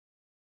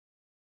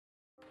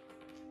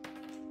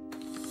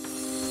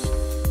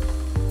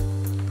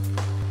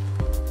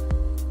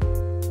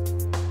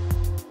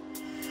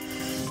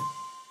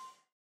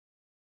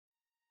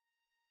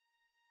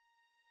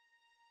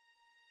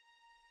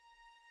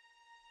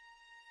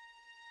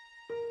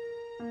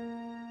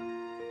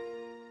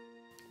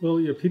Well,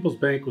 yeah, People's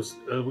Bank was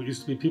what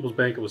used to be People's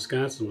Bank of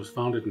Wisconsin was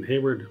founded in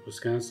Hayward,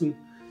 Wisconsin,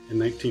 in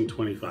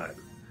 1925.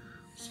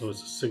 So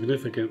it's a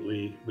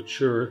significantly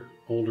mature,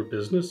 older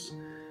business,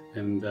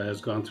 and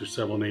has gone through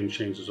several name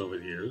changes over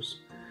the years.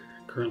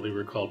 Currently,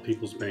 we're called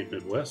People's Bank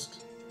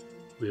Midwest.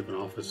 We have an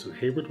office in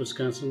Hayward,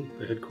 Wisconsin,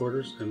 the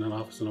headquarters, and an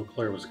office in Eau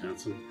Claire,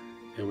 Wisconsin,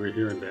 and we're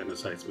here in Van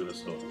Ness Heights,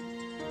 Minnesota.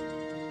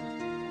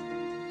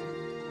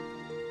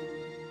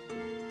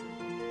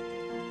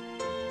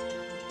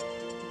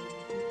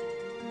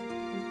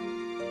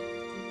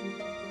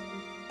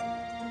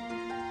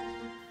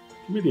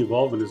 Community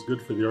involvement is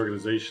good for the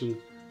organization,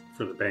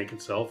 for the bank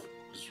itself.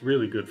 It's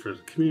really good for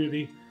the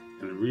community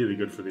and really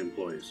good for the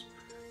employees.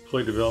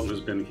 Employee development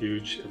has been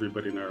huge.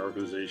 Everybody in our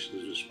organization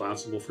is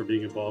responsible for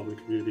being involved in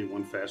the community in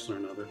one fashion or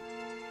another.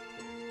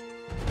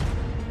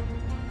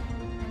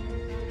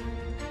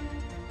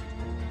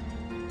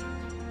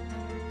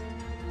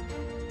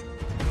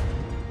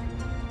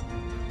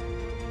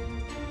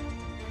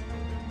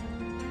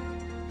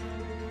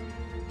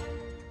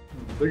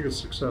 The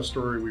biggest success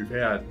story we've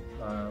had,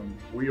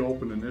 we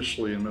opened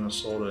initially in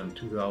Minnesota in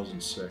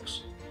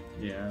 2006,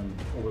 and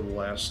over the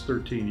last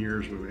 13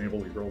 years we've been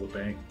able to grow the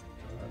bank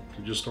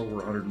to just over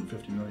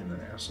 150 million in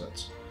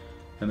assets,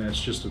 and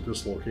that's just at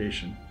this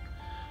location.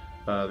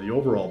 The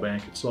overall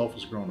bank itself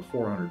has grown to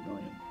 400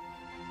 million.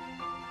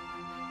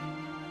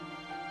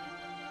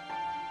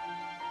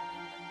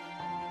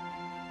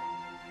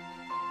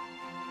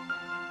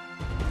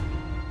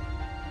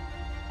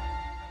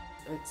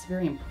 It's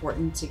very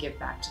important to give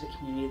back to the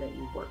community that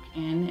you work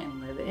in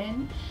and live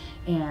in,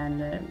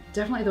 and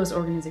definitely those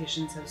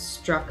organizations have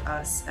struck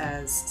us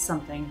as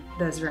something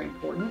that is very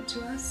important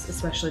to us,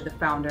 especially the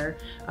founder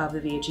of the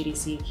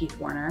VHEDC, Keith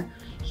Warner.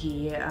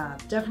 He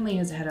definitely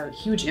has had a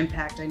huge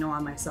impact, I know,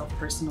 on myself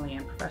personally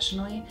and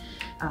professionally.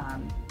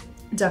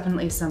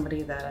 Definitely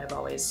somebody that I've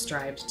always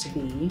strived to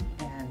be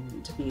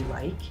and to be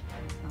like.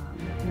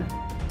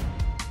 Yeah.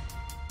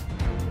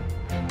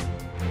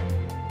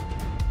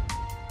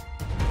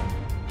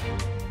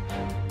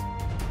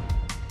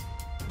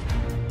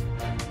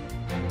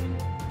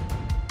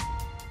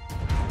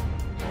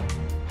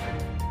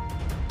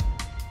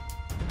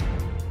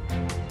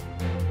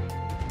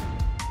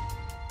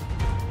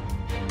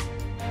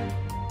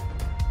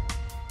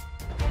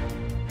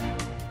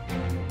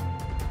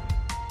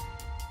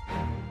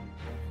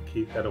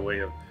 Keith had a way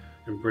of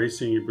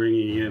embracing you,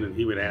 bringing you in, and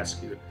he would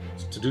ask you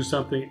to do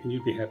something, and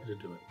you'd be happy to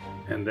do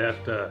it. And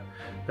that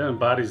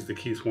embodies the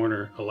Keith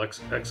Warner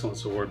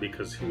Excellence Award,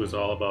 because he was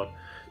all about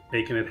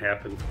making it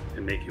happen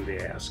and making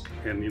the ask.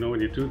 And you know,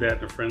 when you do that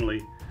in a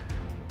friendly,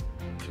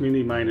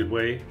 community-minded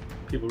way,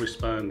 people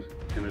respond,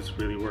 and it's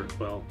really worked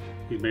well.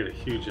 He made a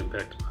huge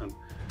impact on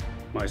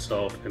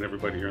myself and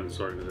everybody here in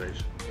this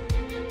organization.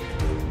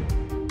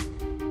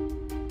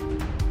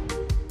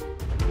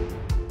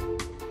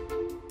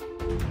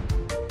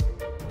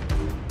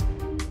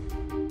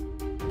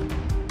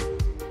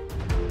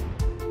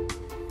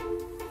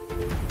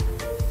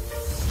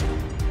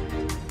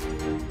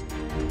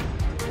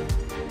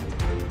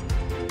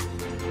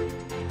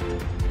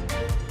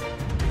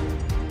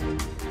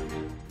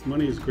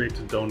 Money is great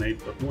to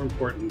donate, but more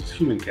important is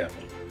human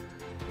capital.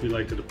 We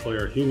like to deploy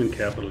our human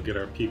capital to get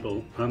our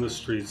people on the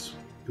streets,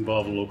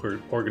 involved in local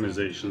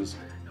organizations,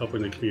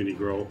 helping the community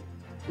grow,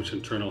 which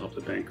in turn will help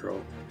the bank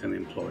grow and the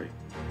employee.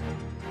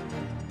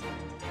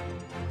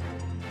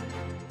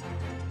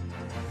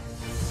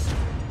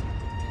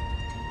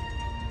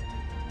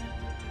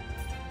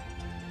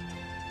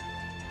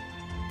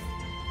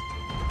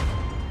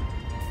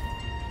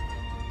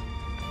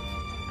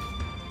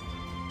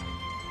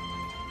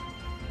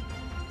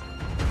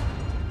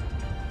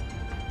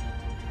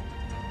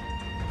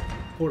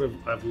 What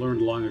I've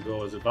learned long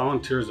ago is that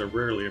volunteers are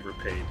rarely ever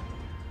paid.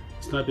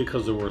 It's not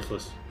because they're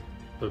worthless,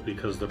 but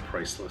because they're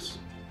priceless.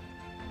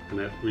 And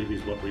that really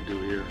is what we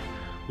do here.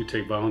 We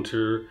take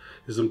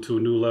volunteerism to a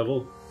new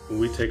level.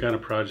 When we take on a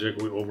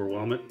project, we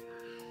overwhelm it.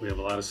 We have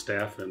a lot of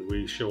staff, and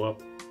we show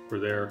up, we're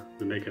there,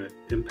 we make an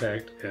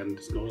impact, and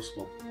it's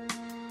noticeable.